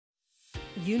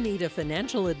You need a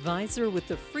financial advisor with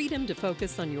the freedom to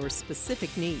focus on your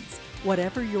specific needs.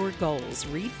 Whatever your goals,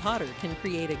 Reed Potter can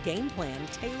create a game plan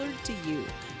tailored to you.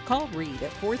 Call Reed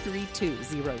at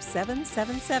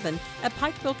 432-0777 at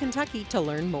Pikeville, Kentucky to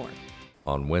learn more.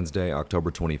 On Wednesday,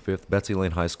 October 25th, Betsy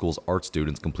Layne High School's art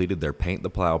students completed their Paint the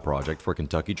Plow project for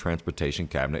Kentucky Transportation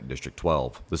Cabinet District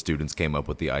 12. The students came up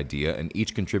with the idea and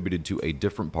each contributed to a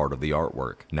different part of the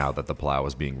artwork. Now that the plow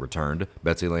is being returned,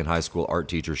 Betsy Layne High School art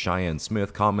teacher Cheyenne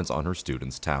Smith comments on her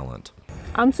students' talent.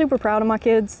 I'm super proud of my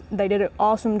kids. They did an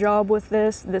awesome job with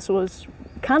this. This was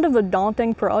kind of a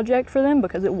daunting project for them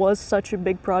because it was such a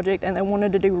big project and they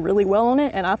wanted to do really well on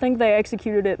it, and I think they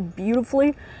executed it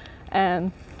beautifully.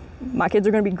 And my kids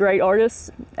are going to be great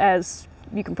artists, as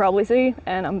you can probably see,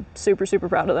 and I'm super, super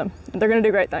proud of them. They're going to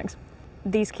do great things.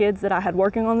 These kids that I had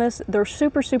working on this, they're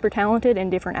super, super talented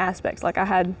in different aspects. Like I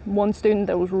had one student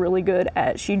that was really good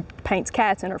at, she paints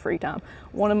cats in her free time.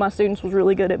 One of my students was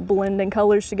really good at blending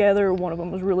colors together. One of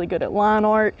them was really good at line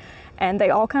art. And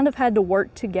they all kind of had to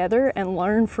work together and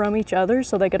learn from each other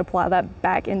so they could apply that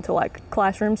back into like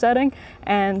classroom setting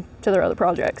and to their other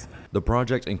projects. The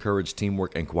project encouraged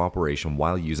teamwork and cooperation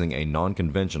while using a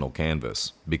non-conventional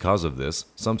canvas. Because of this,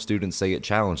 some students say it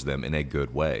challenged them in a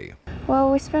good way.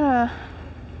 Well, we spent a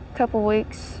couple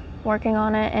weeks working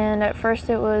on it, and at first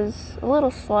it was a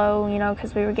little slow, you know,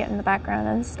 because we were getting the background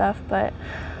and stuff, but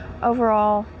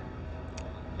overall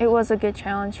it was a good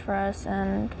challenge for us,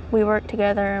 and we worked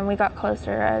together and we got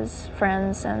closer as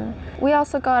friends. And we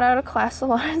also got out of class a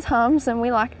lot of times, and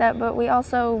we liked that, but we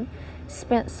also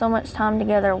spent so much time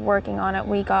together working on it.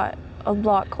 We got a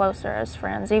lot closer as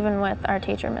friends, even with our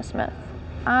teacher, Miss Smith.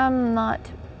 I'm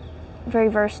not very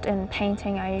versed in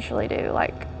painting. I usually do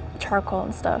like charcoal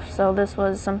and stuff, so this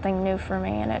was something new for me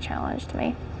and it challenged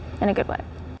me in a good way.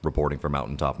 Reporting for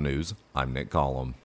Mountaintop News, I'm Nick Collum.